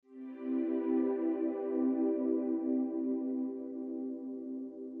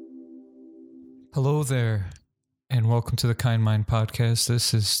Hello there, and welcome to the Kind Mind Podcast.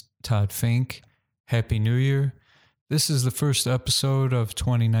 This is Todd Fink. Happy New Year. This is the first episode of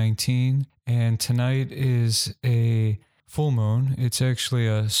 2019, and tonight is a full moon. It's actually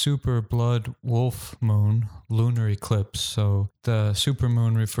a super blood wolf moon, lunar eclipse. So the super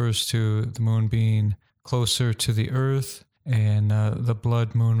moon refers to the moon being closer to the earth, and the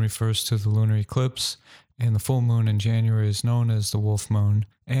blood moon refers to the lunar eclipse. And the full moon in January is known as the wolf moon.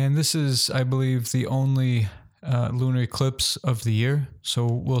 And this is, I believe, the only lunar eclipse of the year. So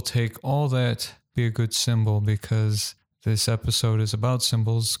we'll take all that, be a good symbol, because this episode is about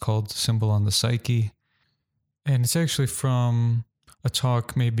symbols called Symbol on the Psyche. And it's actually from a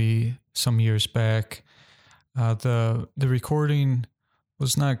talk maybe some years back. The recording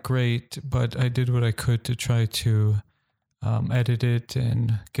was not great, but I did what I could to try to edit it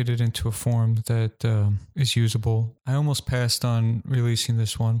and get it into a form that is usable. I almost passed on releasing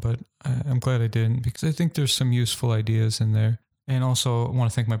this one, but I'm glad I didn't, because I think there's some useful ideas in there. And also I want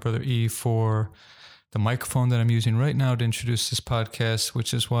to thank my brother E for the microphone that I'm using right now to introduce this podcast,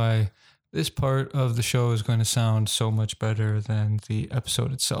 which is why this part of the show is going to sound so much better than the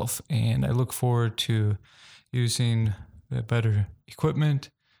episode itself. And I look forward to using the better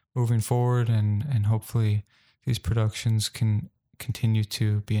equipment moving forward, and hopefully these productions can continue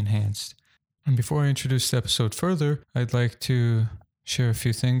to be enhanced. And before I introduce the episode further, I'd like to share a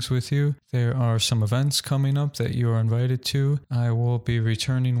few things with you. There are some events coming up that you are invited to. I will be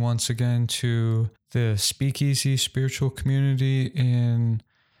returning once again to the Speakeasy Spiritual Community in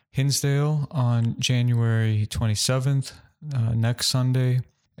Hinsdale on January 27th, next Sunday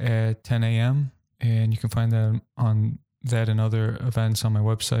at 10 a.m. And you can find that on that and other events on my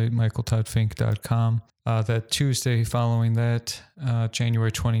website, michaeltoddfink.com. That Tuesday following that,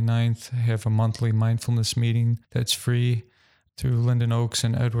 January 29th, I have a monthly mindfulness meeting that's free through Linden Oaks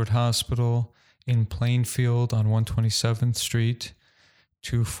and Edward Hospital in Plainfield on 127th Street,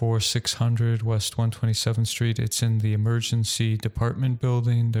 24600 West 127th Street. It's in the emergency department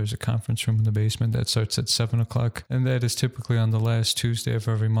building. There's a conference room in the basement that starts at 7 o'clock, and that is typically on the last Tuesday of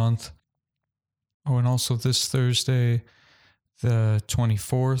every month. Oh, and also this Thursday, the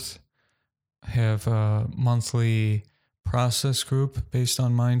 24th, have a monthly process group based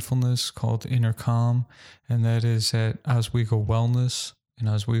on mindfulness called Inner Calm, and that is at Oswego Wellness in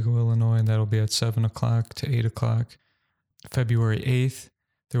Oswego, Illinois, and that'll be at 7 o'clock to 8 o'clock. February 8th,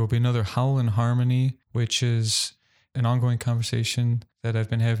 there will be another Howl in Harmony, which is an ongoing conversation that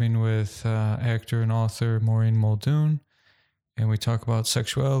I've been having with actor and author Maureen Muldoon. And we talk about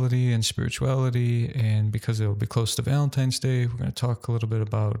sexuality and spirituality, and because it will be close to Valentine's Day, we're going to talk a little bit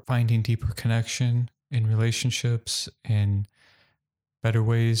about finding deeper connection in relationships and better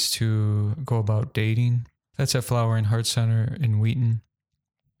ways to go about dating. That's at Flower and Heart Center in Wheaton.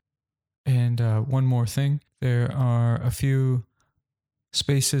 And one more thing, there are a few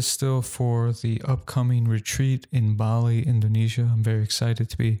spaces still for the upcoming retreat in Bali, Indonesia. I'm very excited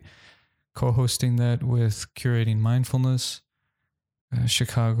to be co-hosting that with Curating Mindfulness,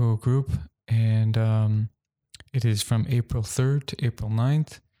 Chicago group, and it is from April 3rd to April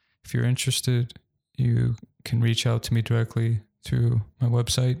 9th. If you're interested, you can reach out to me directly through my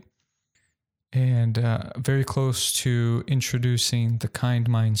website. And very close to introducing the Kind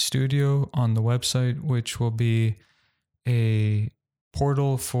Mind Studio on the website, which will be a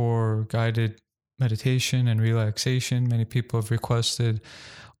portal for guided meditation and relaxation. Many people have requested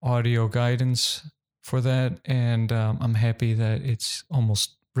audio guidance for that, and I'm happy that it's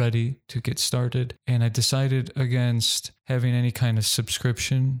almost ready to get started. And I decided against having any kind of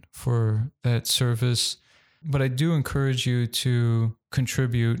subscription for that service, but I do encourage you to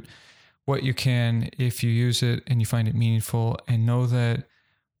contribute what you can if you use it and you find it meaningful, and know that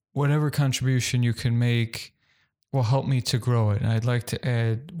whatever contribution you can make will help me to grow it. And I'd like to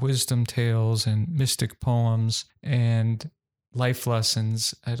add wisdom tales and mystic poems and life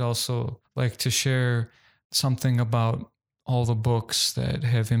lessons. I'd also like to share something about all the books that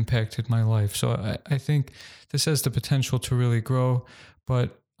have impacted my life. So I think this has the potential to really grow,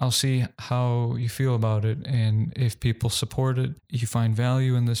 but I'll see how you feel about it. And if people support it, you find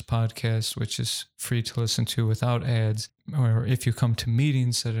value in this podcast, which is free to listen to without ads, or if you come to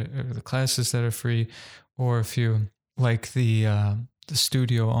meetings that are the classes that are free, or if you like the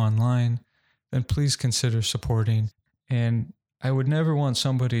studio online, then please consider supporting. And I would never want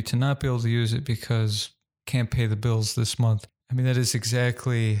somebody to not be able to use it because can't pay the bills this month. I mean, that is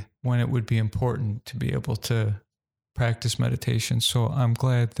exactly when it would be important to be able to practice meditation. So I'm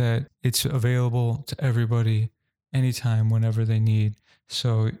glad that it's available to everybody anytime, whenever they need.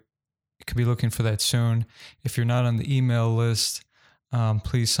 So you could be looking for that soon. If you're not on the email list,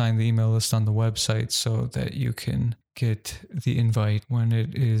 please sign the email list on the website so that you can get the invite when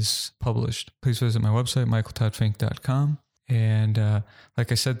it is published. Please visit my website, michaeltoddfink.com. And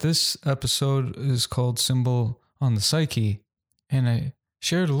like I said, this episode is called Symbol on the Psyche. And I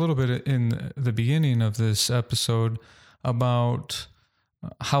shared a little bit in the beginning of this episode about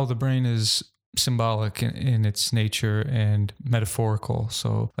how the brain is symbolic in its nature and metaphorical.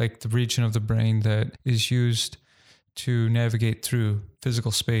 So like the region of the brain that is used to navigate through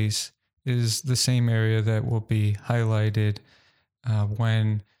physical space is the same area that will be highlighted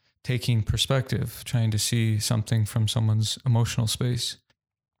when taking perspective, trying to see something from someone's emotional space.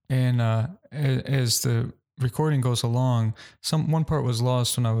 And as the recording goes along, one part was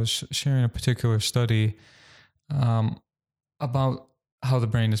lost when I was sharing a particular study about how the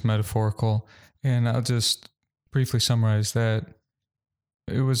brain is metaphorical. And I'll just briefly summarize that.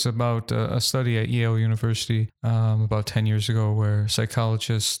 It was about a study at Yale University about 10 years ago where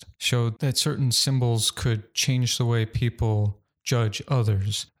psychologists showed that certain symbols could change the way people judge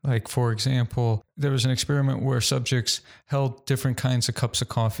others. Like, for example, there was an experiment where subjects held different kinds of cups of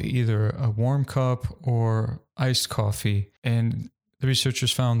coffee, either a warm cup or iced coffee. And the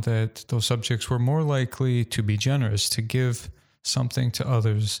researchers found that those subjects were more likely to be generous, to give something to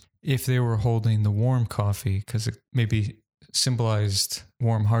others if they were holding the warm coffee, because it maybe symbolized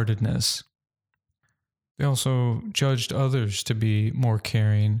warm-heartedness. They also judged others to be more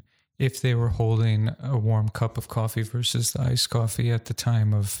caring if they were holding a warm cup of coffee versus the iced coffee at the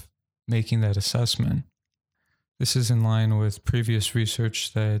time of making that assessment. This is in line with previous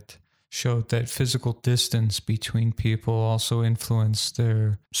research that showed that physical distance between people also influenced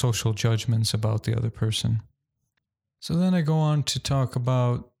their social judgments about the other person. So then I go on to talk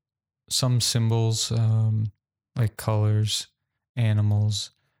about some symbols, like colors,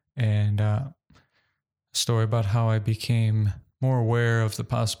 animals, and a story about how I became more aware of the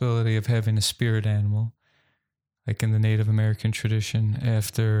possibility of having a spirit animal, like in the Native American tradition,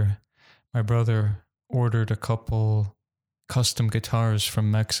 after my brother ordered a couple custom guitars from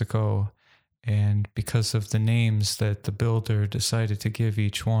Mexico, and because of the names that the builder decided to give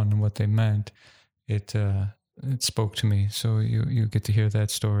each one and what they meant, it spoke to me. So you get to hear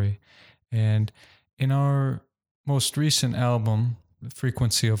that story. And in our most recent album,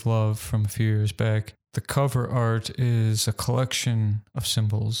 Frequency of Love, from a few years back, the cover art is a collection of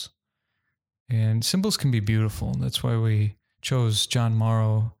symbols. And symbols can be beautiful. That's why we chose John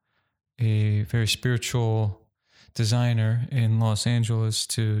Morrow, a very spiritual designer in Los Angeles,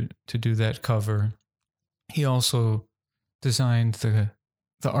 to do that cover. He also designed the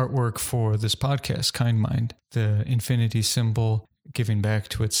artwork for this podcast, Kind Mind, the infinity symbol giving back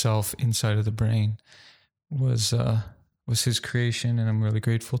to itself inside of the brain was his creation, and I'm really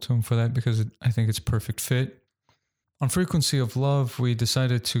grateful to him for that because I think it's a perfect fit. On Frequency of Love, we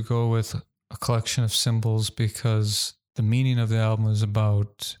decided to go with a collection of symbols because the meaning of the album is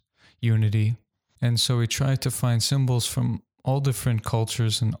about unity. And so we tried to find symbols from all different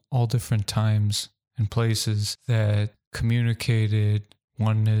cultures and all different times and places that communicated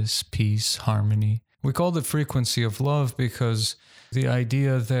oneness, peace, harmony. We called it Frequency of Love because the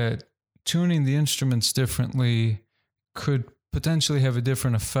idea that tuning the instruments differently could potentially have a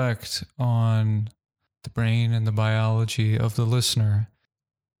different effect on the brain and the biology of the listener.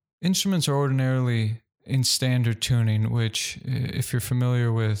 Instruments are ordinarily in standard tuning, which, if you're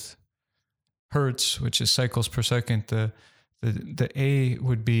familiar with hertz, which is cycles per second, the A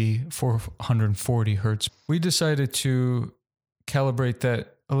would be 440 hertz. We decided to calibrate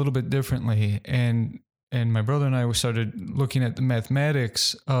that a little bit differently, and my brother and I started looking at the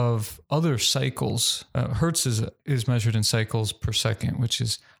mathematics of other cycles. Hertz is measured in cycles per second, which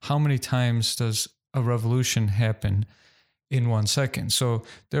is how many times does a revolution happen in 1 second. So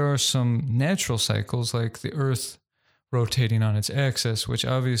there are some natural cycles like the Earth rotating on its axis, which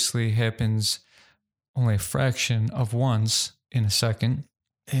obviously happens only a fraction of once in a second,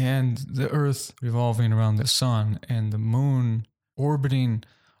 and the Earth revolving around the sun and the moon orbiting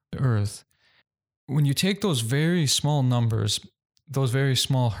the Earth. When you take those very small numbers, those very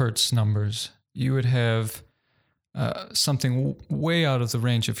small hertz numbers, you would have something way out of the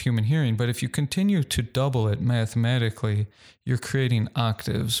range of human hearing. But if you continue to double it mathematically, you're creating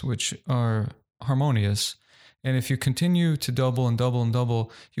octaves, which are harmonious. And if you continue to double and double and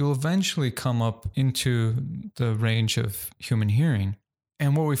double, you'll eventually come up into the range of human hearing.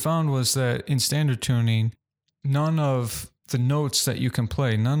 And what we found was that in standard tuning, none of the notes that you can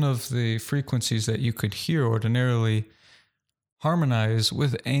play, none of the frequencies that you could hear ordinarily harmonize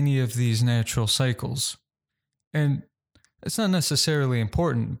with any of these natural cycles. And It's not necessarily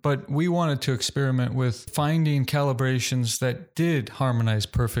important, but we wanted to experiment with finding calibrations that did harmonize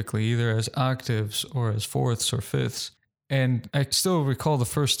perfectly, either as octaves or as fourths or fifths. And I still recall the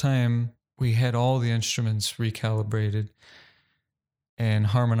first time we had all the instruments recalibrated and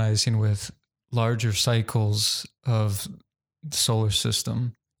harmonizing with larger cycles of the solar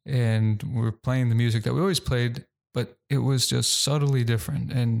system. And we're playing the music that we always played, but it was just subtly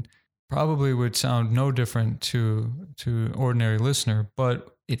different and probably would sound no different to an ordinary listener,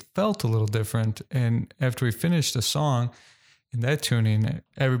 but it felt a little different. And after we finished the song in that tuning,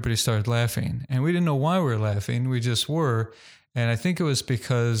 everybody started laughing. And we didn't know why we were laughing, we just were. And I think it was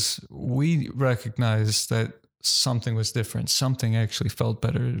because we recognized that something was different. Something actually felt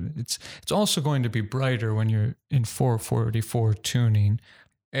better. It's also going to be brighter when you're in 444 tuning.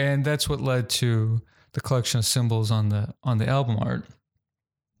 And that's what led to the collection of symbols on the album art.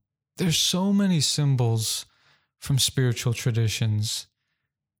 There's so many symbols from spiritual traditions,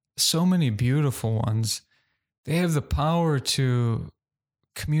 so many beautiful ones. They have the power to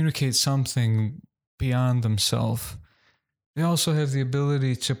communicate something beyond themselves. They also have the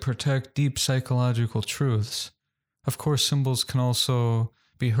ability to protect deep psychological truths. Of course, symbols can also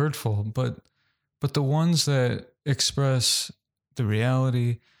be hurtful, but the ones that express the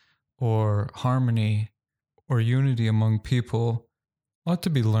reality or harmony or unity among people ought to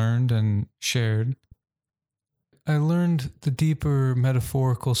be learned and shared. I learned the deeper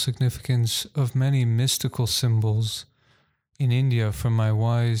metaphorical significance of many mystical symbols in India from my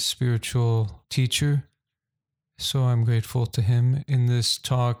wise spiritual teacher, so I'm grateful to him. In this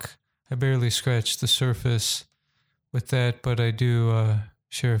talk, I barely scratched the surface with that, but I do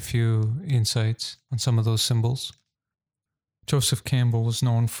share a few insights on some of those symbols. Joseph Campbell was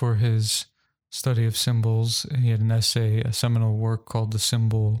known for his study of symbols. He had an essay, a seminal work called The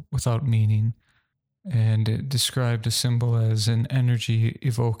Symbol Without Meaning, and it described a symbol as an energy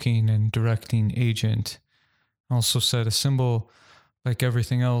evoking and directing agent. Also said a symbol, like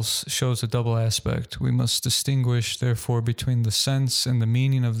everything else, shows a double aspect. We must distinguish, therefore, between the sense and the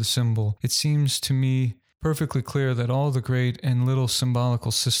meaning of the symbol. It seems to me perfectly clear that all the great and little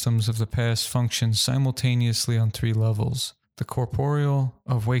symbolical systems of the past function simultaneously on three levels: the corporeal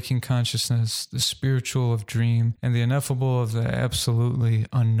of waking consciousness, the spiritual of dream, and the ineffable of the absolutely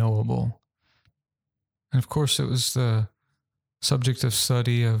unknowable. And of course, it was the subject of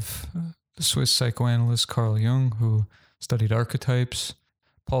study of the Swiss psychoanalyst Carl Jung, who studied archetypes.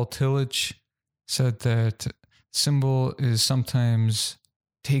 Paul Tillich said that symbol is sometimes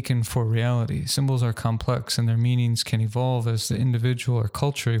taken for reality. Symbols are complex and their meanings can evolve as the individual or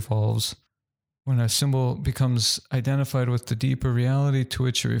culture evolves. When a symbol becomes identified with the deeper reality to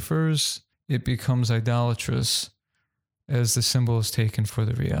which it refers, it becomes idolatrous as the symbol is taken for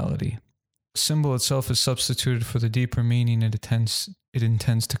the reality. The symbol itself is substituted for the deeper meaning it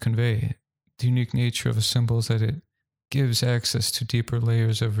intends to convey. The unique nature of a symbol is that it gives access to deeper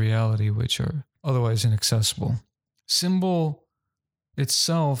layers of reality which are otherwise inaccessible. Symbol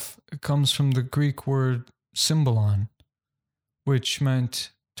itself comes from the Greek word symbolon, which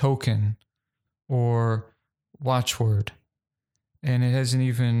meant token or watchword. And it has an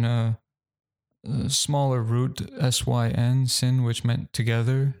even smaller root, S-Y-N, sin, which meant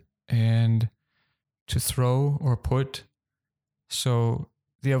together, and to throw or put. So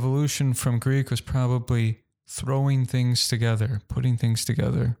the evolution from Greek was probably throwing things together, putting things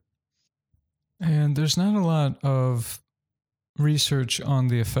together. And there's not a lot of research on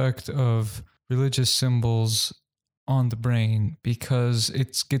the effect of religious symbols on the brain because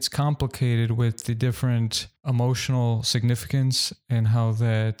it gets complicated with the different emotional significance and how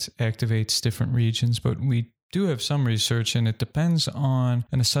that activates different regions. But we do have some research, and it depends on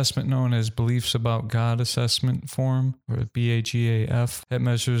an assessment known as Beliefs About God Assessment Form, or BAGAF, that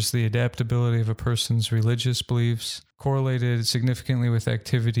measures the adaptability of a person's religious beliefs, correlated significantly with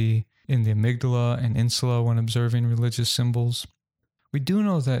activity in the amygdala and insula when observing religious symbols. We do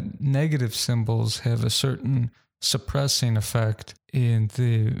know that negative symbols have a certain suppressing effect in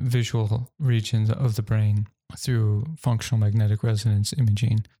the visual regions of the brain through functional magnetic resonance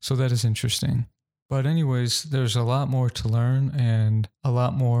imaging. So that is interesting. But anyways, there's a lot more to learn and a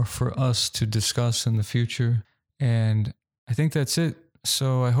lot more for us to discuss in the future. And I think that's it.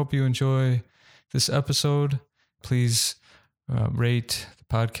 So I hope you enjoy this episode. Please rate the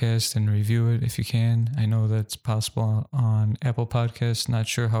podcast and review it if you can. I know that's possible on Apple Podcasts. Not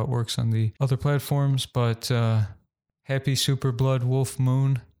sure how it works on the other platforms, but happy Super Blood Wolf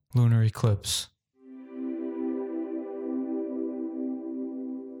Moon lunar eclipse.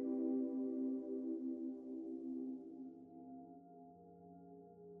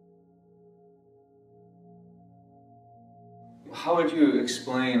 How would you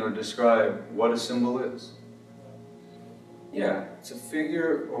explain or describe what a symbol is? Yeah, it's a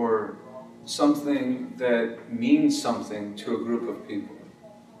figure or something that means something to a group of people.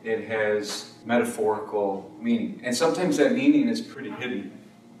 It has metaphorical meaning. And sometimes that meaning is pretty hidden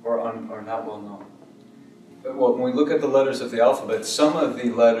or not well known. Well, when we look at the letters of the alphabet, some of the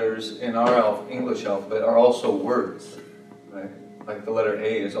letters in our English alphabet are also words, right? Like the letter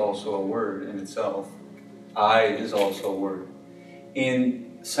A is also a word in itself. I is also a word.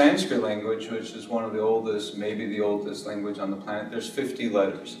 In Sanskrit language, which is one of the oldest, maybe the oldest language on the planet, there's 50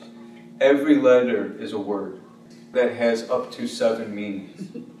 letters. Every letter is a word that has up to 7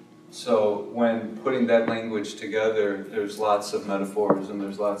 meanings. So when putting that language together, there's lots of metaphors and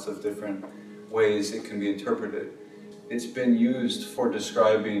there's lots of different ways it can be interpreted. It's been used for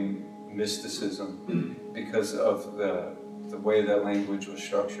describing mysticism because of the way that language was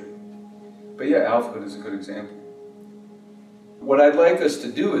structured. But yeah, alphabet is a good example. What I'd like us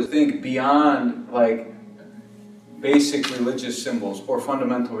to do is think beyond like basic religious symbols or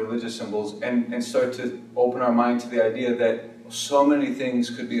fundamental religious symbols and start to open our mind to the idea that so many things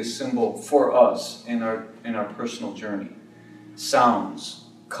could be a symbol for us in our personal journey. Sounds,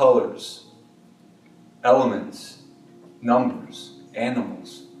 colors, elements, numbers,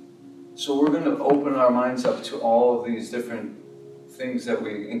 animals. So we're going to open our minds up to all of these different things that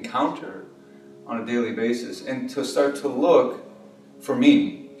we encounter on a daily basis and to start to look for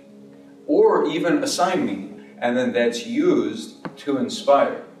meaning or even assign meaning, and then that's used to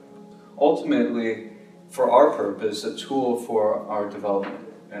inspire. Ultimately, for our purpose, a tool for our development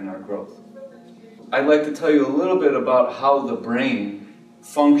and our growth. I'd like to tell you a little bit about how the brain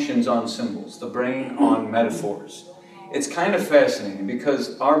functions on symbols, the brain on metaphors. It's kind of fascinating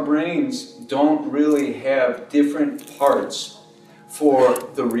because our brains don't really have different parts for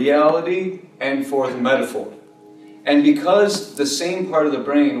the reality and for the metaphor. And because the same part of the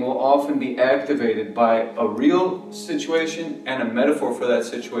brain will often be activated by a real situation and a metaphor for that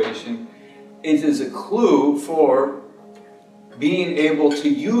situation, it is a clue for being able to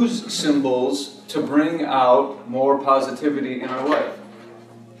use symbols to bring out more positivity in our life.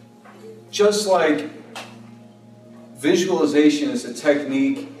 Just like visualization is a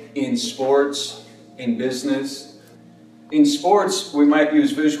technique in sports, in business. In sports, we might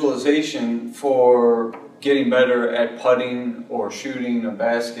use visualization for getting better at putting or shooting a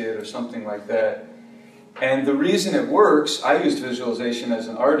basket or something like that. And the reason it works, I used visualization as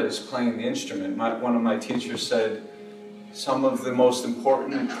an artist playing the instrument. One of my teachers said, some of the most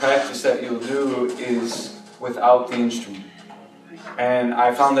important practice that you'll do is without the instrument. And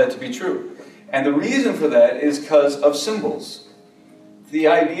I found that to be true. And the reason for that is because of symbols. The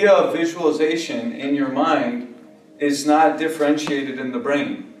idea of visualization in your mind is not differentiated in the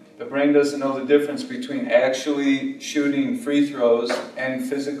brain. The brain doesn't know the difference between actually shooting free throws and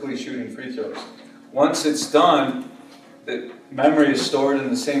physically shooting free throws. Once it's done, the memory is stored in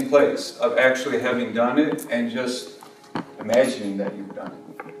the same place of actually having done it and just imagining that you've done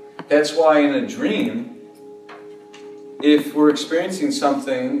it. That's why in a dream, if we're experiencing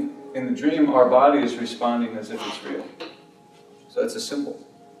something in the dream, our body is responding as if it's real. So that's a symbol.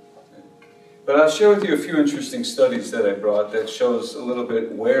 But I'll share with you a few interesting studies that I brought that shows a little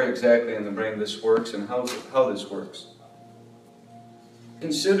bit where exactly in the brain this works and how this works.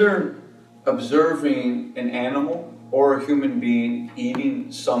 Consider observing an animal or a human being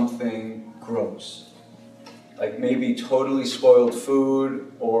eating something gross. Like maybe totally spoiled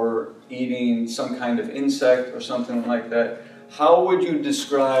food or eating some kind of insect or something like that. How would you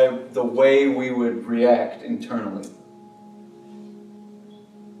describe the way we would react internally?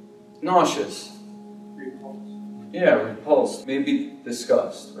 Nauseous. Repulsed. Yeah, repulsed. Maybe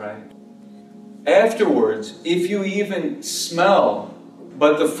disgust, right? Afterwards, if you even smell,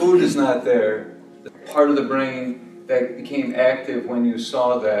 but the food is not there, the part of the brain that became active when you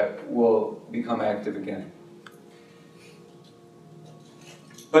saw that will become active again.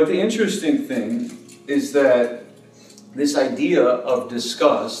 But the interesting thing is that this idea of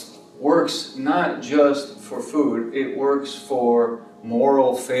disgust works not just for food, it works for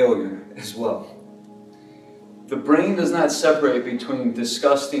moral failure as well. The brain does not separate between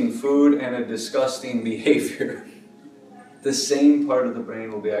disgusting food and a disgusting behavior. The same part of the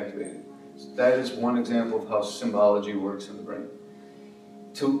brain will be activated. So that is one example of how symbology works in the brain.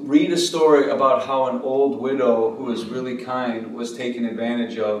 To read a story about how an old widow who was really kind was taken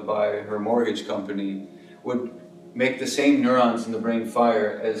advantage of by her mortgage company would make the same neurons in the brain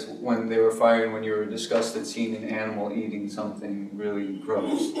fire as when they were firing when you were disgusted seeing an animal eating something really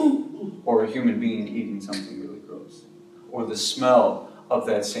gross, or a human being eating something really gross, or the smell of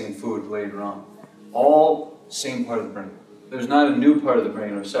that same food later on. All same part of the brain. There's not a new part of the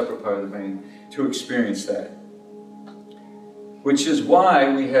brain or a separate part of the brain to experience that. Which is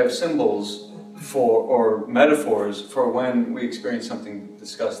why we have symbols for, or metaphors for when we experience something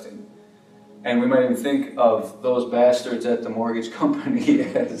disgusting. And we might even think of those bastards at the mortgage company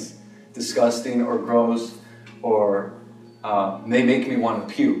as disgusting or gross, or they make me want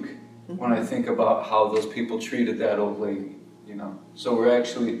to puke when I think about how those people treated that old lady, you know. So we're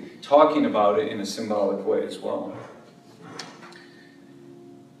actually talking about it in a symbolic way as well.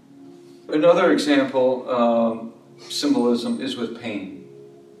 Another example, symbolism, is with pain.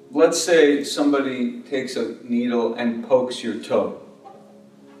 Let's say somebody takes a needle and pokes your toe.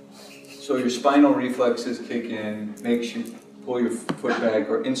 So your spinal reflexes kick in, makes you pull your foot back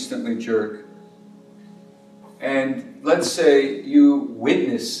or instantly jerk. And let's say you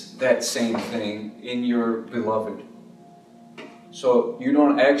witness that same thing in your beloved. So you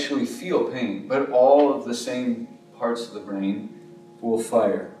don't actually feel pain, but all of the same parts of the brain will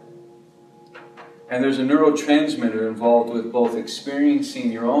fire. And there's a neurotransmitter involved with both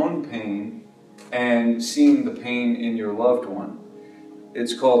experiencing your own pain and seeing the pain in your loved one.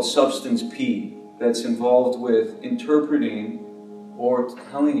 It's called substance P, that's involved with interpreting or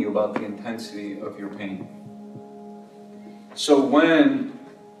telling you about the intensity of your pain. So when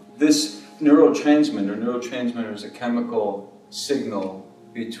this neurotransmitter is a chemical signal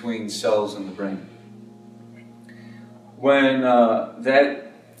between cells in the brain. When that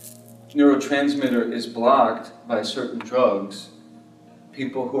neurotransmitter is blocked by certain drugs,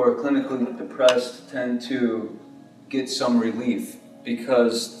 people who are clinically depressed tend to get some relief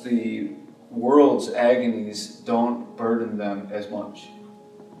because the world's agonies don't burden them as much,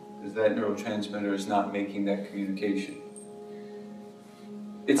 because that neurotransmitter is not making that communication.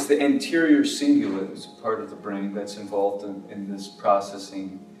 It's the anterior cingulate part of the brain that's involved in this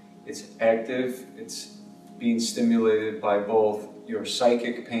processing. It's active, it's being stimulated by both your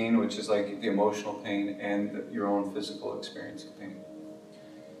psychic pain, which is like the emotional pain, and your own physical experience of pain.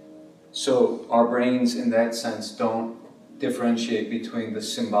 So our brains, in that sense, don't differentiate between the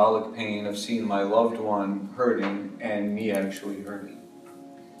symbolic pain of seeing my loved one hurting and me actually hurting.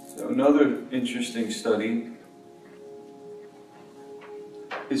 So another interesting study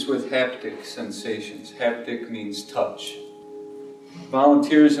is with haptic sensations. Haptic means touch.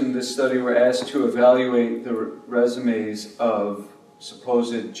 Volunteers in this study were asked to evaluate the resumes of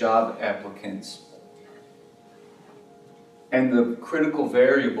supposed job applicants. And the critical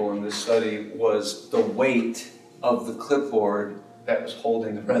variable in this study was the weight of the clipboard that was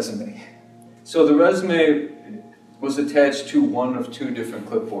holding the resume. So the resume was attached to one of two different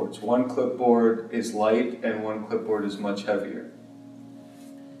clipboards. One clipboard is light and one clipboard is much heavier.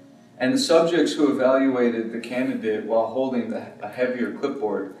 And the subjects who evaluated the candidate while holding a heavier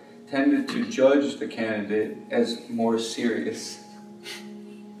clipboard tended to judge the candidate as more serious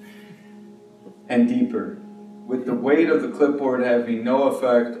and deeper, with the weight of the clipboard having no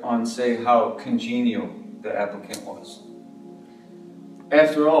effect on, say, how congenial the applicant was.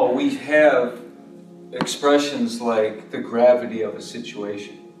 After all, we have expressions like the gravity of a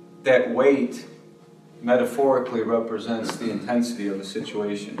situation. That weight metaphorically represents the intensity of a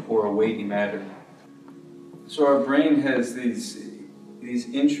situation or a weighty matter. So our brain has these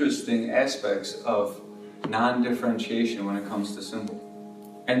interesting aspects of non-differentiation when it comes to symbols.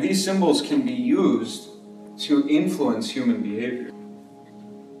 And these symbols can be used to influence human behavior.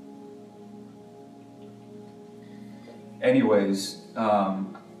 Anyways, the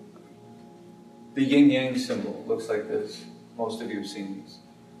yin-yang symbol looks like this. Most of you have seen these.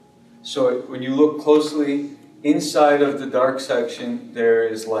 So when you look closely, inside of the dark section there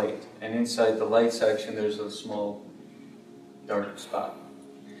is light, and inside the light section there's a small dark spot.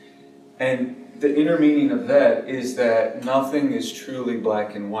 And the inner meaning of that is that nothing is truly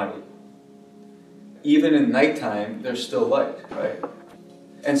black and white. Even in nighttime, there's still light, right?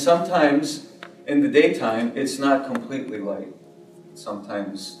 And sometimes in the daytime, it's not completely light. It's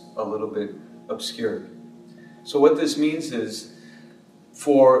sometimes a little bit obscured. So what this means is,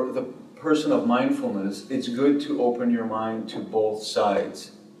 for the person of mindfulness, it's good to open your mind to both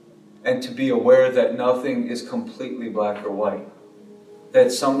sides and to be aware that nothing is completely black or white.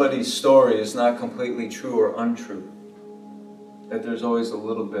 That somebody's story is not completely true or untrue. That there's always a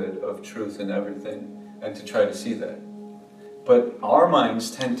little bit of truth in everything, and to try to see that. But our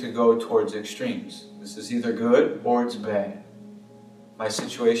minds tend to go towards extremes. This is either good or it's bad. My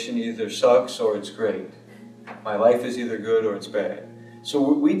situation either sucks or it's great. My life is either good or it's bad.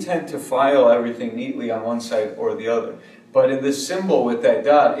 So we tend to file everything neatly on one side or the other. But in this symbol with that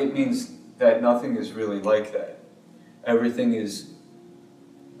dot, it means that nothing is really like that. Everything is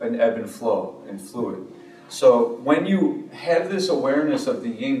an ebb and flow and fluid. So when you have this awareness of the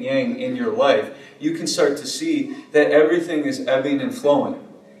yin-yang in your life, you can start to see that everything is ebbing and flowing.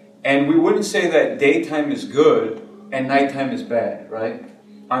 And we wouldn't say that daytime is good and nighttime is bad, right?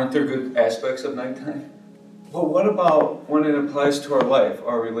 Aren't there good aspects of nighttime? But what about when it applies to our life,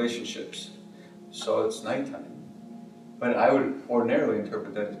 our relationships? So it's nighttime. But I would ordinarily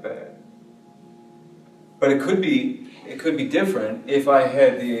interpret that as bad. But it could be different if I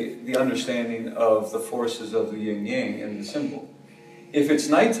had the understanding of the forces of the yin-yang and the symbol. If it's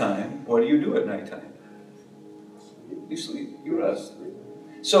nighttime, what do you do at nighttime? You sleep, you rest.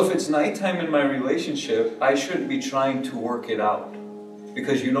 So if it's nighttime in my relationship, I shouldn't be trying to work it out,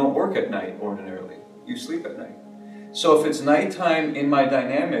 because you don't work at night ordinarily. You sleep at night. So if it's nighttime in my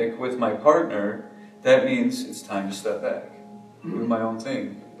dynamic with my partner, that means it's time to step back, do my own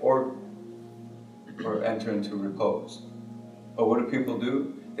thing, or enter into repose. But what do people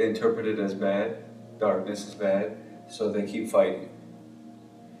do? They interpret it as bad. Darkness is bad, so they keep fighting.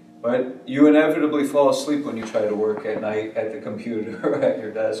 But you inevitably fall asleep when you try to work at night at the computer or at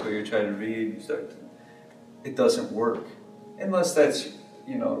your desk, or you try to read. It doesn't work, unless that's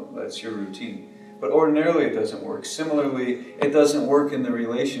your routine. But ordinarily it doesn't work. Similarly, it doesn't work in the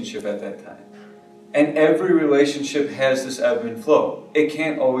relationship at that time. And every relationship has this ebb and flow. It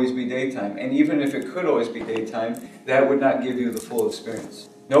can't always be daytime. And even if it could always be daytime, that would not give you the full experience.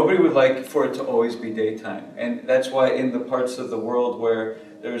 Nobody would like for it to always be daytime. And that's why in the parts of the world where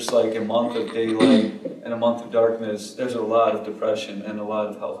there's like a month of daylight and a month of darkness, there's a lot of depression and a lot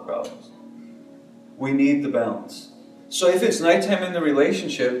of health problems. We need the balance. So if it's nighttime in the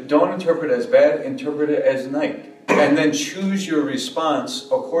relationship, don't interpret it as bad, interpret it as night. And then choose your response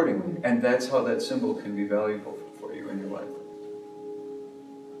accordingly. And that's how that symbol can be valuable for you in your life.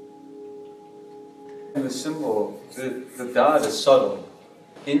 And the symbol, the dot is subtle.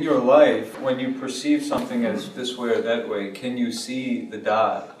 In your life, when you perceive something as this way or that way, can you see the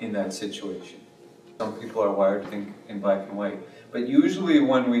dot in that situation? Some people are wired to think in black and white. But usually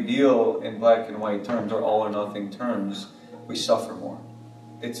when we deal in black and white terms, or all or nothing terms, we suffer more.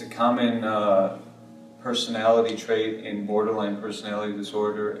 It's a common personality trait in borderline personality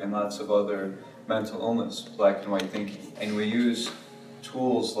disorder and lots of other mental illness, black and white thinking. And we use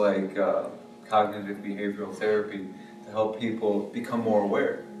tools like cognitive behavioral therapy to help people become more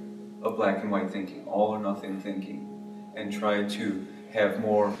aware of black and white thinking, all or nothing thinking, and try to have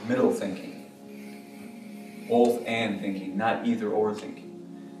more middle thinking, both and thinking, not either or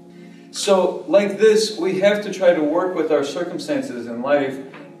thinking. So like this, we have to try to work with our circumstances in life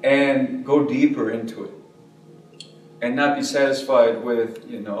and go deeper into it, and not be satisfied with,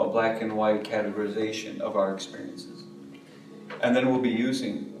 a black and white categorization of our experiences. And then we'll be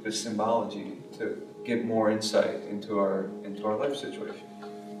using this symbology to get more insight into our life situation.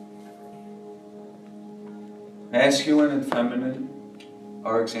 Masculine and feminine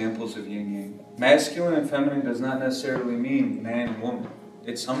are examples of yin-yang. Masculine and feminine does not necessarily mean man and woman.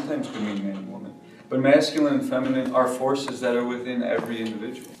 It sometimes can mean man and woman. But masculine and feminine are forces that are within every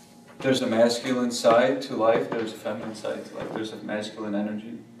individual. There's a masculine side to life, there's a feminine side to life. There's a masculine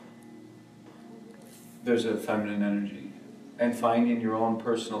energy, there's a feminine energy. And finding your own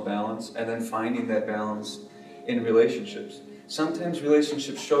personal balance, and then finding that balance in relationships. Sometimes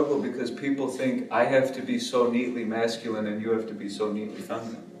relationships struggle because people think, I have to be so neatly masculine and you have to be so neatly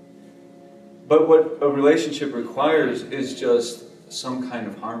feminine. But what a relationship requires is just some kind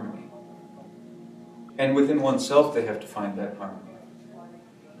of harmony. And within oneself, they have to find that harmony.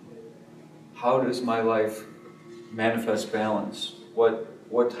 How does my life manifest balance?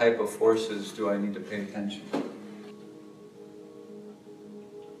 What type of forces do I need to pay attention to?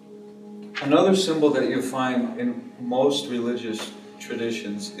 Another symbol that you find in most religious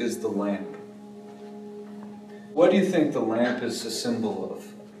traditions is the lamp. What do you think the lamp is a symbol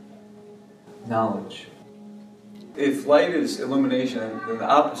of? Knowledge. If light is illumination, then the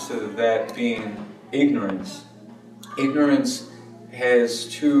opposite of that being ignorance. Ignorance has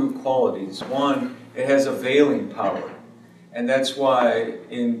two qualities. One, it has a veiling power. And that's why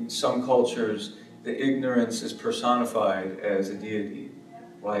in some cultures, the ignorance is personified as a deity.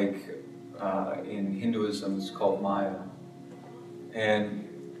 Like in Hinduism, it's called Maya. And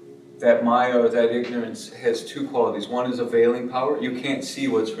that Maya, or that ignorance, has two qualities. One is a veiling power. You can't see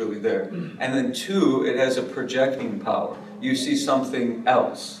what's really there. And then two, it has a projecting power. You see something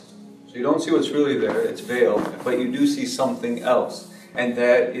else. So you don't see what's really there, it's veiled, but you do see something else. And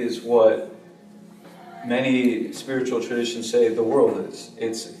that is what many spiritual traditions say the world is.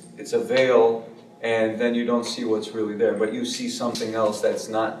 It's a veil, and then you don't see what's really there, but you see something else that's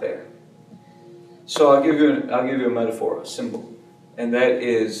not there. So I'll give you a metaphor, a symbol, and that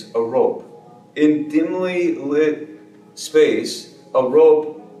is a rope. In dimly lit space, a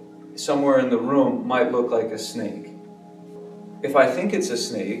rope somewhere in the room might look like a snake. If I think it's a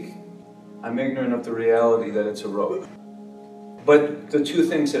snake, I'm ignorant of the reality that it's a rope. But the two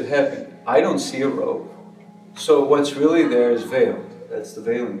things that happen, I don't see a rope, so what's really there is veiled. That's the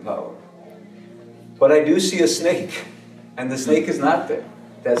veiling power. But I do see a snake, and the snake is not there.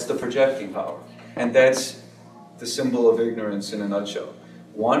 That's the projecting power. And that's the symbol of ignorance in a nutshell.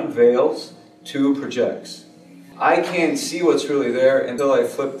 One veils, two projects. I can't see what's really there until I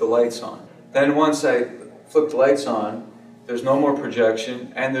flip the lights on. Then once I flip the lights on, there's no more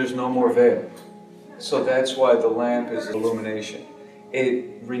projection and there's no more veil. So that's why the lamp is illumination.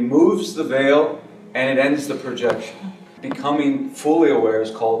 It removes the veil and it ends the projection. Becoming fully aware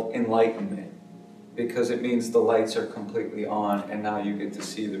is called enlightenment, because it means the lights are completely on and now you get to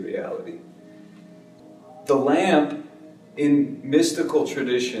see the reality. The lamp in mystical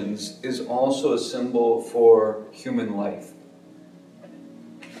traditions is also a symbol for human life.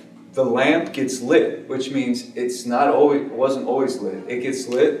 The lamp gets lit, which means it wasn't always lit. It gets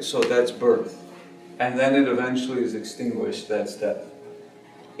lit, so that's birth. And then it eventually is extinguished, that's death.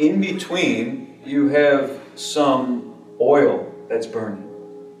 In between, you have some oil that's burning.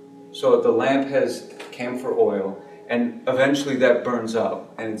 So the lamp has camphor oil, and eventually that burns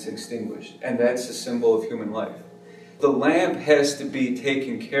out and it's extinguished. And that's a symbol of human life. The lamp has to be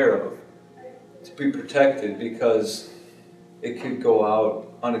taken care of, to be protected, because it could go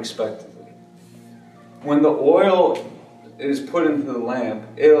out unexpectedly. When the oil is put into the lamp,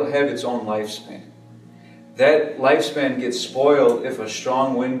 it'll have its own lifespan. That lifespan gets spoiled if a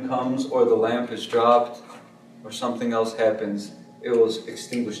strong wind comes or the lamp is dropped or something else happens. It will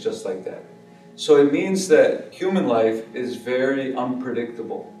extinguish just like that. So it means that human life is very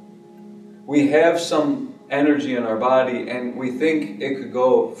unpredictable. We have some energy in our body and we think it could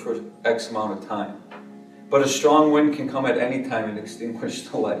go for X amount of time. But a strong wind can come at any time and extinguish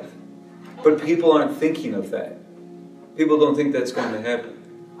the life. But people aren't thinking of that. People don't think that's going to happen.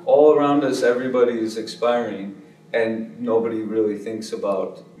 All around us, everybody is expiring, and nobody really thinks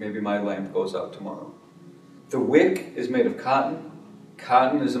about, maybe my lamp goes out tomorrow. The wick is made of cotton.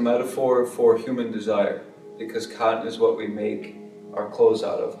 Cotton is a metaphor for human desire, because cotton is what we make our clothes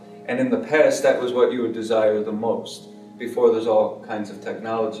out of. And in the past, that was what you would desire the most, before there's all kinds of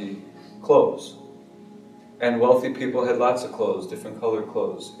technology, clothes. And wealthy people had lots of clothes, different colored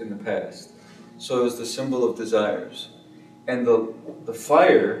clothes in the past. So it was the symbol of desires. And the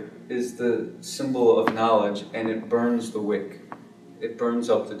fire is the symbol of knowledge, and it burns the wick. It burns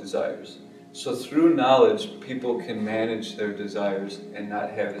up the desires. So through knowledge, people can manage their desires and not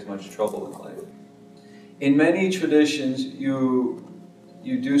have as much trouble in life. In many traditions, you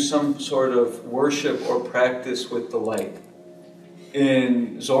do some sort of worship or practice with the light.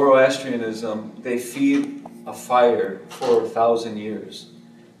 In Zoroastrianism, they feed a fire for 1,000 years.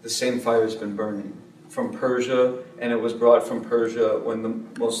 The same fire has been burning from Persia, and it was brought from Persia when the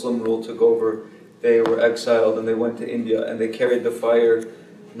Muslim rule took over. They were exiled and they went to India, and they carried the fire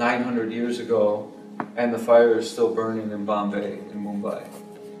 900 years ago, and the fire is still burning in Bombay, in Mumbai.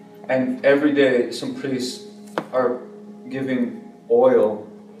 And every day some priests are giving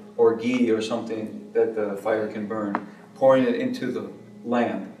oil or ghee or something that the fire can burn, pouring it into the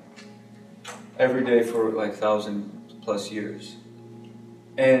lamp every day for like 1,000+ years.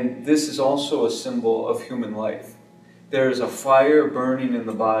 And this is also a symbol of human life. There is a fire burning in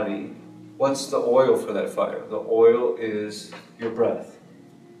the body. What's the oil for that fire? The oil is your breath.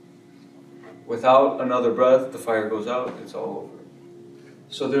 Without another breath, the fire goes out, it's all over.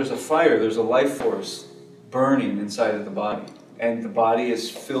 So there's a fire, there's a life force burning inside of the body. And the body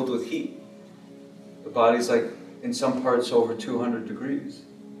is filled with heat. The body's like, in some parts, over 200 degrees.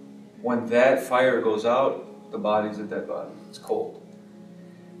 When that fire goes out, the body's a dead body. It's cold.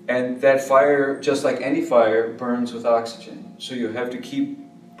 And that fire, just like any fire, burns with oxygen. So you have to keep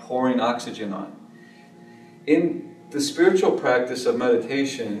pouring oxygen on. In the spiritual practice of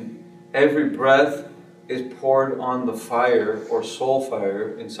meditation, every breath is poured on the fire, or soul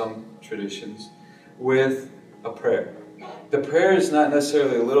fire in some traditions, with a prayer. The prayer is not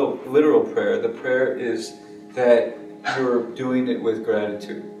necessarily a literal prayer. The prayer is that you're doing it with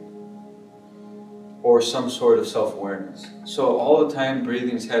gratitude or some sort of self-awareness. So all the time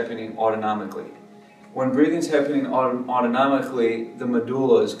breathing is happening autonomically. When breathing is happening autonomically, the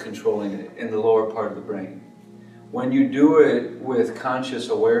medulla is controlling it in the lower part of the brain. When you do it with conscious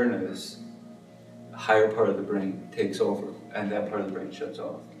awareness, the higher part of the brain takes over, and that part of the brain shuts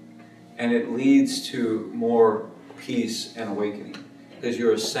off. And it leads to more peace and awakening, because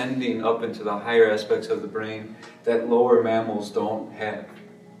you're ascending up into the higher aspects of the brain that lower mammals don't have.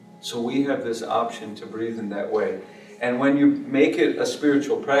 So we have this option to breathe in that way. And when you make it a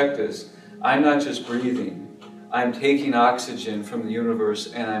spiritual practice, I'm not just breathing, I'm taking oxygen from the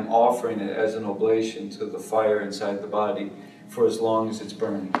universe and I'm offering it as an oblation to the fire inside the body for as long as it's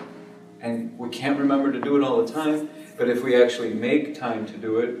burning. And we can't remember to do it all the time, but if we actually make time to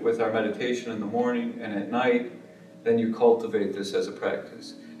do it with our meditation in the morning and at night, then you cultivate this as a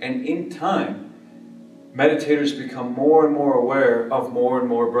practice. And in time, meditators become more and more aware of more and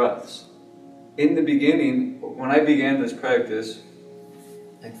more breaths. In the beginning, when I began this practice,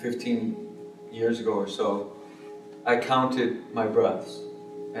 like 15 years ago or so, I counted my breaths.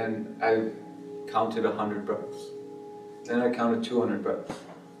 And I counted 100 breaths. Then I counted 200 breaths.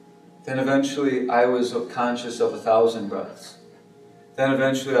 Then eventually I was conscious of 1,000 breaths. Then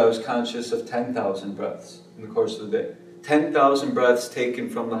eventually I was conscious of 10,000 breaths in the course of the day. 10,000 breaths taken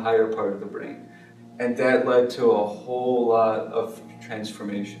from the higher part of the brain. And that led to a whole lot of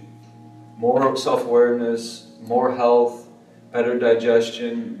transformation. More self-awareness, more health, better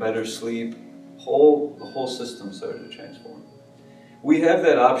digestion, better sleep. The whole system started to transform. We have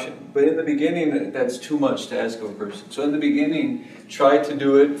that option, but in the beginning, that's too much to ask of a person. So in the beginning, try to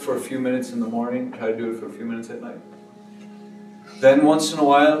do it for a few minutes in the morning, try to do it for a few minutes at night. Then once in a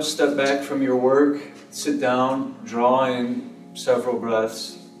while, step back from your work, sit down, draw in several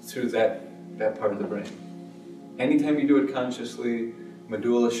breaths through that part of the brain. Anytime you do it consciously,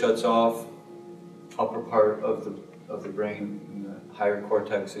 medulla shuts off, upper part of the brain, and the higher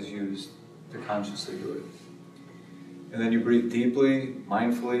cortex is used to consciously do it. And then you breathe deeply,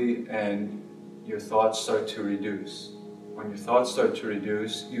 mindfully, and your thoughts start to reduce. When your thoughts start to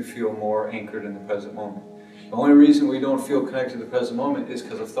reduce, you feel more anchored in the present moment. The only reason we don't feel connected to the present moment is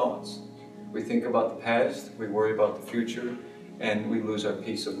because of thoughts. We think about the past, we worry about the future, and we lose our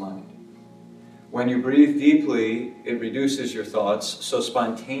peace of mind. When you breathe deeply, it reduces your thoughts, so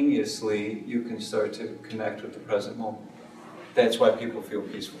spontaneously you can start to connect with the present moment. That's why people feel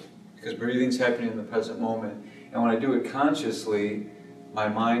peaceful, because breathing's happening in the present moment. And when I do it consciously, my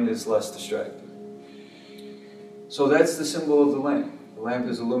mind is less distracted. So that's the symbol of the lamp. The lamp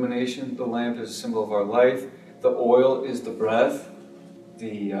is illumination, the lamp is a symbol of our life, the oil is the breath,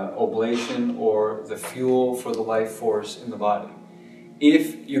 the oblation or the fuel for the life force in the body.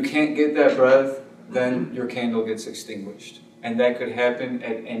 If you can't get that breath, then your candle gets extinguished. And that could happen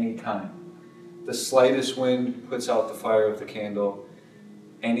at any time. The slightest wind puts out the fire of the candle.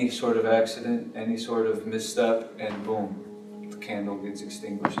 Any sort of accident, any sort of misstep, and boom, the candle gets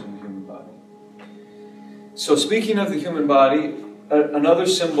extinguished in the human body. So speaking of the human body, another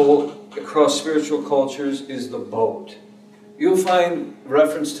symbol across spiritual cultures is the boat. You'll find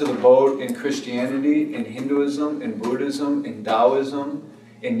reference to the boat in Christianity, in Hinduism, in Buddhism, in Taoism,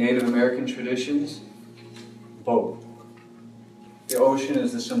 in Native American traditions. Boat. The ocean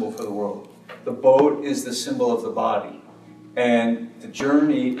is the symbol for the world. The boat is the symbol of the body. And the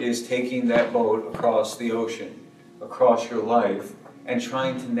journey is taking that boat across the ocean, across your life, and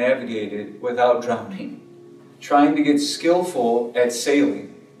trying to navigate it without drowning. Trying to get skillful at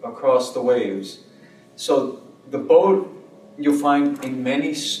sailing across the waves. So the boat you'll find in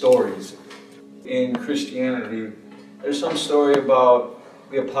many stories. In Christianity, there's some story about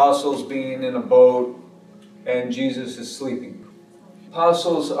the apostles being in a boat and Jesus is sleeping.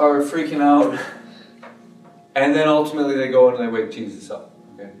 Apostles are freaking out, and then ultimately they go and they wake Jesus up.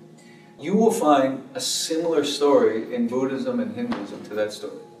 Okay? You will find a similar story in Buddhism and Hinduism to that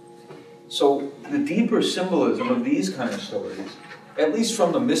story. So the deeper symbolism of these kind of stories, at least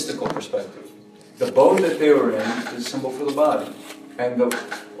from the mystical perspective, the boat that they were in is a symbol for the body, and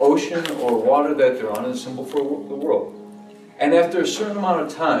the ocean or water that they're on is a symbol for the world. And after a certain amount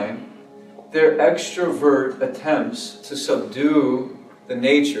of time, their extrovert attempts to subdue the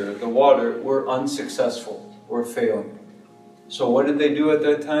nature, the water, were unsuccessful, were failing. So what did they do at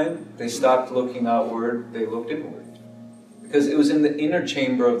that time? They stopped looking outward, they looked inward. Because it was in the inner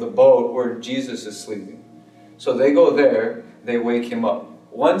chamber of the boat where Jesus is sleeping. So they go there, they wake him up.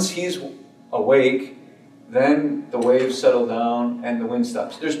 Once he's awake, then the waves settle down and the wind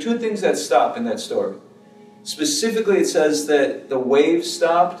stops. There's two things that stop in that story. Specifically, it says that the waves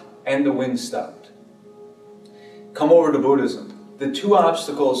stopped and the wind stopped. Come over to Buddhism. The two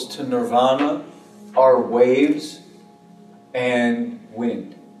obstacles to nirvana are waves and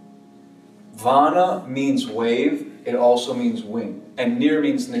wind. Vana means wave, it also means wind. And nir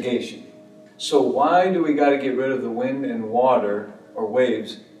means negation. So why do we got to get rid of the wind and water, or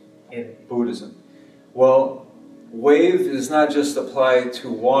waves, in Buddhism? Well, wave is not just applied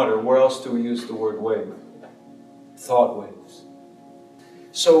to water. Where else do we use the word wave? Thought waves.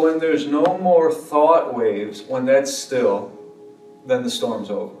 So when there's no more thought waves, when that's still, then the storm's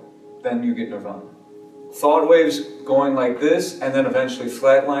over. then you get nirvana. Thought waves going like this and then eventually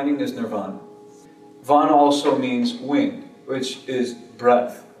flatlining is nirvana. Vana also means wind, which is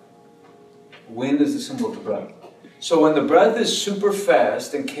breath. Wind is the symbol of the breath. So when the breath is super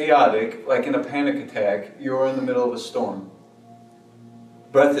fast and chaotic, like in a panic attack, you're in the middle of a storm.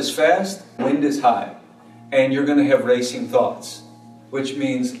 Breath is fast, wind is high, and you're going to have racing thoughts, which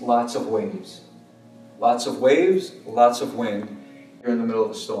means lots of waves. Lots of waves, lots of wind, you're in the middle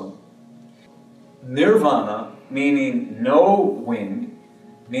of a storm. Nirvana, meaning no wind,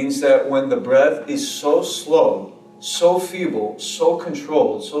 means that when the breath is so slow, so feeble, so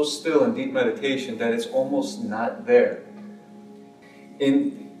controlled, so still in deep meditation that it's almost not there.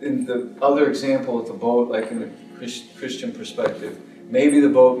 In the other example of the boat, like in the Christian perspective, maybe the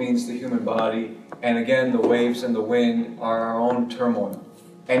boat means the human body, and again the waves and the wind are our own turmoil.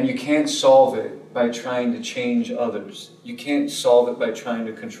 And you can't solve it by trying to change others. You can't solve it by trying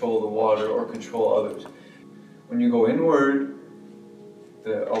to control the water or control others. When you go inward,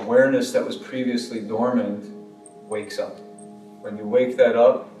 the awareness that was previously dormant wakes up. When you wake that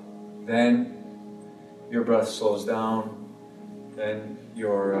up, then your breath slows down, then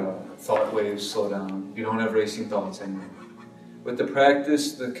your thought waves slow down. You don't have racing thoughts anymore. With the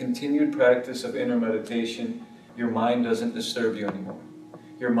practice, the continued practice of inner meditation, your mind doesn't disturb you anymore.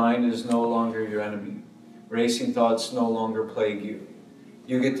 Your mind is no longer your enemy. Racing thoughts no longer plague you.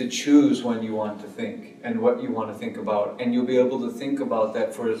 You get to choose when you want to think and what you want to think about, and you'll be able to think about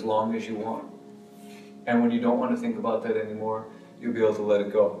that for as long as you want. And when you don't want to think about that anymore, you'll be able to let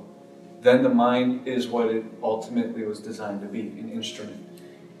it go. Then the mind is what it ultimately was designed to be, an instrument.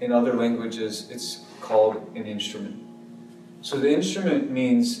 In other languages, it's called an instrument. So the instrument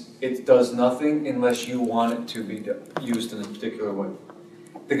means it does nothing unless you want it to be used in a particular way.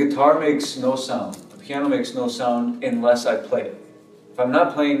 The guitar makes no sound. The piano makes no sound unless I play it. If I'm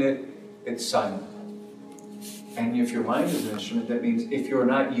not playing it, it's silent. And if your mind is an instrument, that means if you're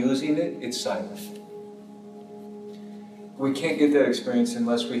not using it, it's silent. We can't get that experience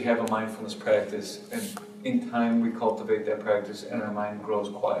unless we have a mindfulness practice, and in time we cultivate that practice and our mind grows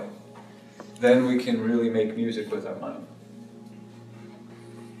quiet. Then we can really make music with our mind.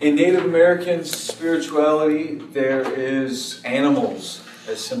 In Native American spirituality, there is animals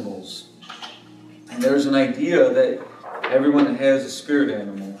as symbols. And there's an idea that everyone has a spirit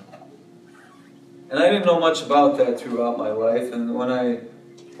animal. And I didn't know much about that throughout my life, and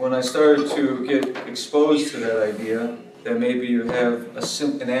when I started to get exposed to that idea, that maybe you have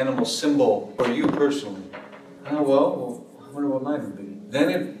an animal symbol for you personally. Oh, well, I wonder what mine would be. Then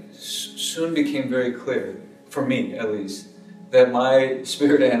it soon became very clear, for me at least, that my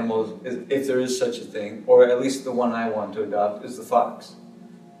spirit animal, if there is such a thing, or at least the one I want to adopt, is the fox.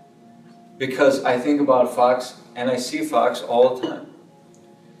 Because I think about fox, and I see fox all the time.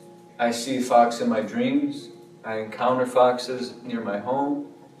 I see fox in my dreams. I encounter foxes near my home.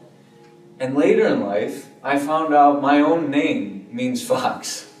 And later in life, I found out my own name means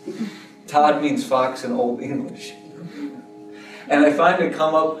fox. Todd means fox in Old English. And I find it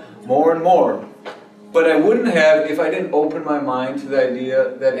come up more and more. But I wouldn't have if I didn't open my mind to the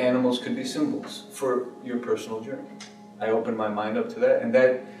idea that animals could be symbols for your personal journey. I opened my mind up to that, and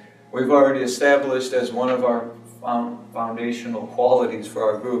that we've already established as one of our foundational qualities for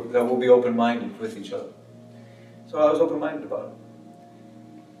our group, that we'll be open-minded with each other. So I was open-minded about it.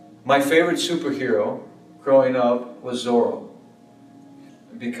 My favorite superhero growing up was Zorro,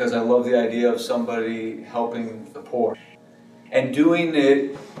 because I love the idea of somebody helping the poor and doing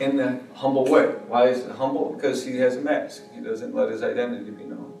it in a humble way. Why is it humble? Because he has a mask. He doesn't let his identity be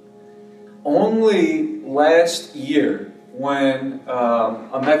known. Only last year, when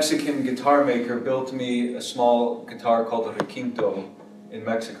a Mexican guitar maker built me a small guitar called a requinto in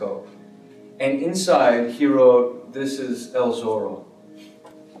Mexico, and inside he wrote, "This is El Zorro."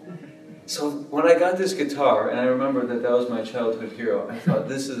 So when I got this guitar, and I remember that was my childhood hero, I thought,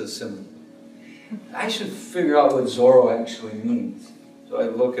 this is a symbol. I should figure out what Zorro actually means. So I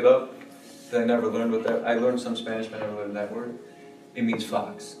look it up. I never learned what that. I learned some Spanish, but I never learned that word. It means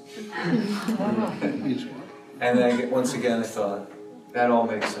fox. And then once again I thought, that all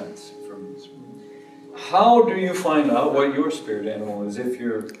makes sense for me. How do you find out what your spirit animal is if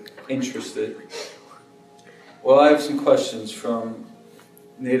you're interested? Well, I have some questions from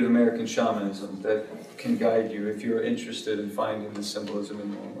Native American shamanism that can guide you if you're interested in finding the symbolism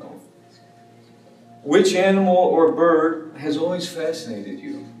in your own life. Which animal or bird has always fascinated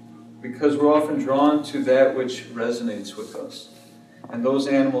you? Because we're often drawn to that which resonates with us. And those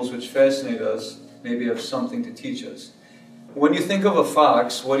animals which fascinate us maybe have something to teach us. When you think of a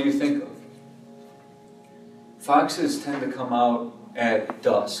fox, what do you think of? Foxes tend to come out at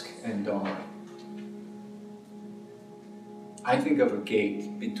dusk and dawn. I think of a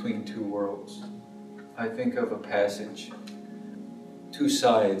gate between two worlds. I think of a passage. Two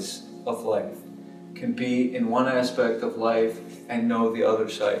sides of life can be in one aspect of life and know the other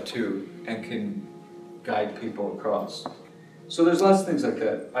side too, and can guide people across. So there's lots of things like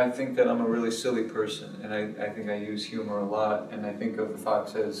that. I think that I'm a really silly person, and I think I use humor a lot, and I think of the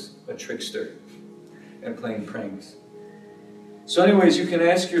fox as a trickster and playing pranks. So anyways, you can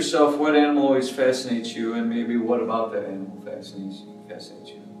ask yourself what animal always fascinates you, and maybe what about that animal fascinates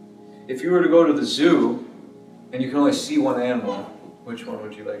you. If you were to go to the zoo, and you can only see one animal, which one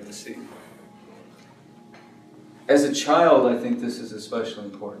would you like to see? As a child, I think this is especially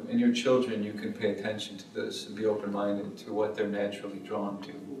important. In your children, you can pay attention to this and be open-minded to what they're naturally drawn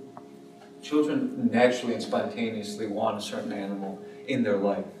to. Children naturally and spontaneously want a certain animal in their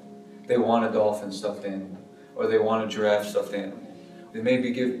life. They want a dolphin stuffed animal, or they want a giraffe stuffed animal. They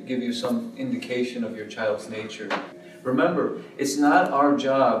maybe give you some indication of your child's nature. Remember, it's not our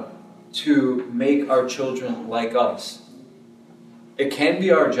job to make our children like us. It can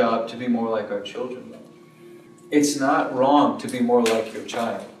be our job to be more like our children. It's not wrong to be more like your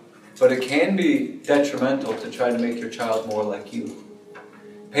child, but it can be detrimental to try to make your child more like you.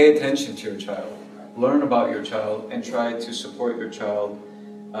 Pay attention to your child, learn about your child, and try to support your child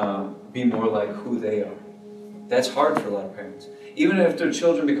be more like who they are. That's hard for a lot of parents. Even if their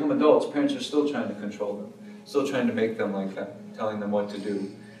children become adults, parents are still trying to control them, still trying to make them like them, telling them what to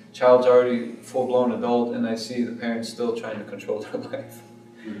do. Child's already full-blown adult, and I see the parents still trying to control their life.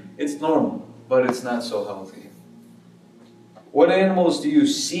 It's normal, but it's not so healthy. What animals do you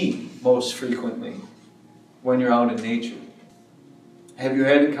see most frequently when you're out in nature? Have you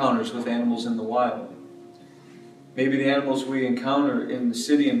had encounters with animals in the wild? Maybe the animals we encounter in the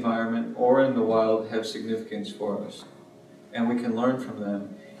city environment or in the wild have significance for us, and we can learn from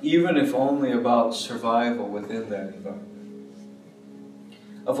them, even if only about survival within that environment.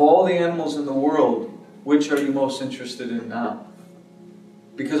 Of all the animals in the world, which are you most interested in now?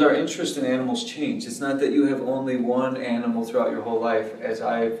 Because our interest in animals change. It's not that you have only one animal throughout your whole life, as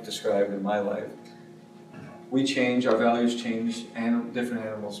I've described in my life. We change, our values change, and different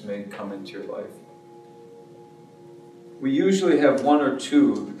animals may come into your life. We usually have one or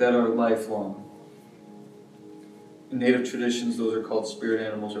two that are lifelong. In Native traditions, those are called spirit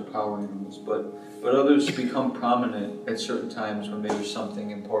animals or power animals, but others become prominent at certain times when maybe there's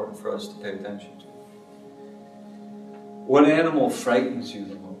something important for us to pay attention to. What animal frightens you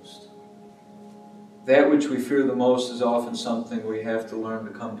the most? That which we fear the most is often something we have to learn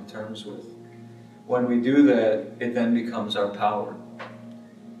to come to terms with. When we do that, it then becomes our power.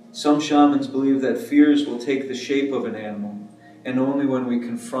 Some shamans believe that fears will take the shape of an animal, and only when we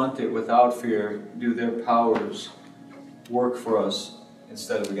confront it without fear do their powers work for us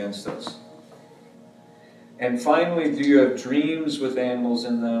instead of against us. And finally, do you have dreams with animals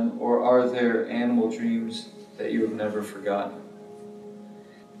in them, or are there animal dreams that you have never forgotten?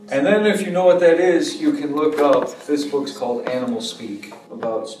 And then if you know what that is, you can look up, this book's called Animal Speak,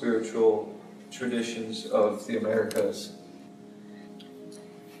 about spiritual traditions of the Americas.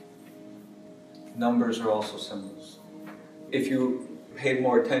 Numbers are also symbols. If you paid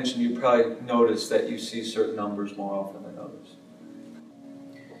more attention, you probably noticed that you see certain numbers more often than others.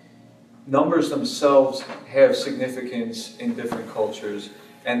 Numbers themselves have significance in different cultures,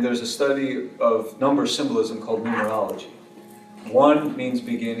 and there's a study of number symbolism called numerology. 1 means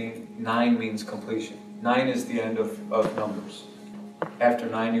beginning, 9 means completion. 9 is the end of numbers. After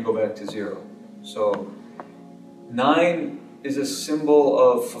 9, you go back to 0. So 9 is a symbol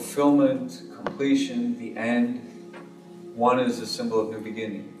of fulfillment, completion, the end. 1 is a symbol of new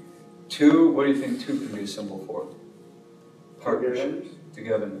beginning. 2, what do you think 2 can be a symbol for? Partnership,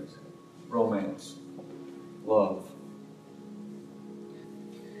 togetherness, romance, love.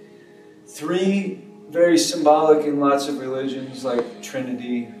 3, very symbolic in lots of religions like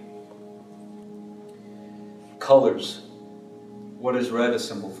Trinity. Colors. What is red a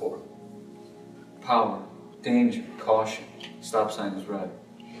symbol for? Power, danger, caution. Stop sign is red.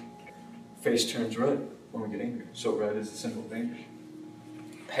 Face turns red when we get angry. So red is a symbol of danger.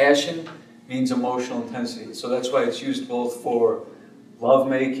 Passion means emotional intensity. So that's why it's used both for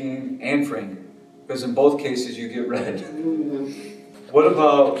lovemaking and for anger. Because in both cases you get red. What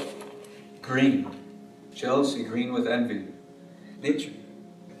about green? Jealousy, green with envy. Nature.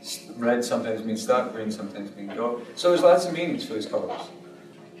 Red sometimes means stop, green sometimes means go. So there's lots of meanings for these colors.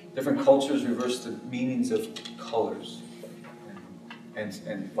 Different cultures reverse the meanings of colors.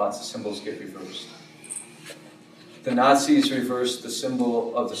 And lots of symbols get reversed. The Nazis reversed the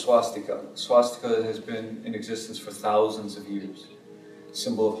symbol of the swastika. Swastika has been in existence for thousands of years.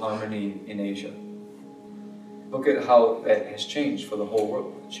 symbol of harmony in Asia. Look at how that has changed for the whole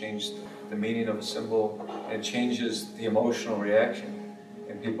world. It changed the meaning of a symbol, and it changes the emotional reaction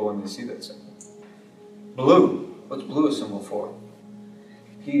in people when they see that symbol. Blue. What's blue a symbol for?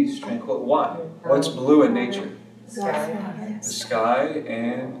 Peace, tranquility. Why? What's blue in nature? Sky. The sky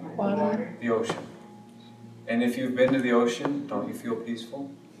and Water. the ocean. And if you've been to the ocean, don't you feel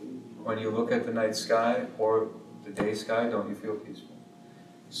peaceful? When you look at the night sky or the day sky, don't you feel peaceful?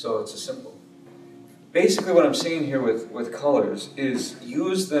 So it's a symbol. Basically what I'm saying here with colors is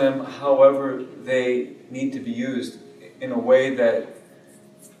use them however they need to be used in a way that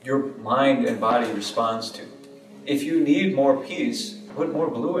your mind and body responds to. If you need more peace, put more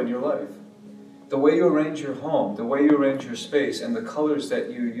blue in your life. The way you arrange your home, the way you arrange your space, and the colors that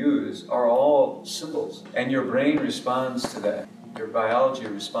you use are all symbols. And your brain responds to that. Your biology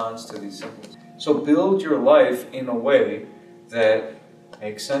responds to these symbols. So build your life in a way that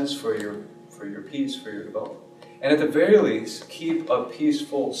makes sense for your peace, for your development. And at the very least, keep a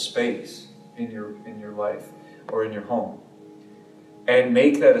peaceful space in your life or in your home. And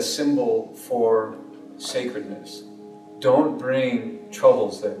make that a symbol for sacredness. Don't bring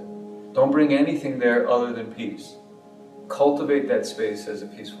troubles there. Don't bring anything there other than peace. Cultivate that space as a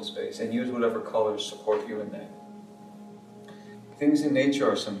peaceful space and use whatever colors support you in that. Things in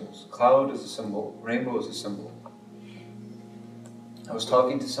nature are symbols. Cloud is a symbol. Rainbow is a symbol. I was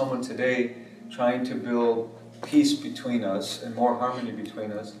talking to someone today trying to build peace between us and more harmony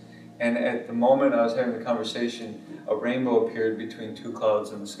between us. And at the moment I was having the conversation, a rainbow appeared between two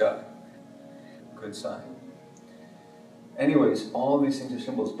clouds in the sky. Good sign. Anyways, all these things are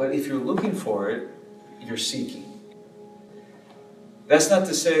symbols. But if you're looking for it, you're seeking. That's not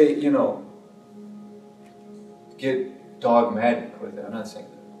to say, get dogmatic with it. I'm not saying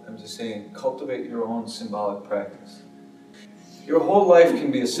that. I'm just saying cultivate your own symbolic practice. Your whole life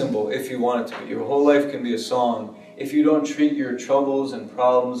can be a symbol if you want it to be. Your whole life can be a song if you don't treat your troubles and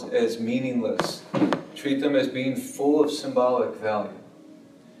problems as meaningless. Treat them as being full of symbolic value.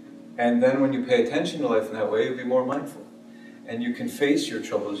 And then when you pay attention to life in that way, you'll be more mindful. And you can face your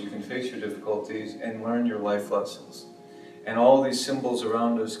troubles, you can face your difficulties, and learn your life lessons. And all these symbols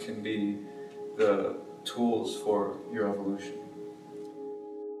around us can be the tools for your evolution.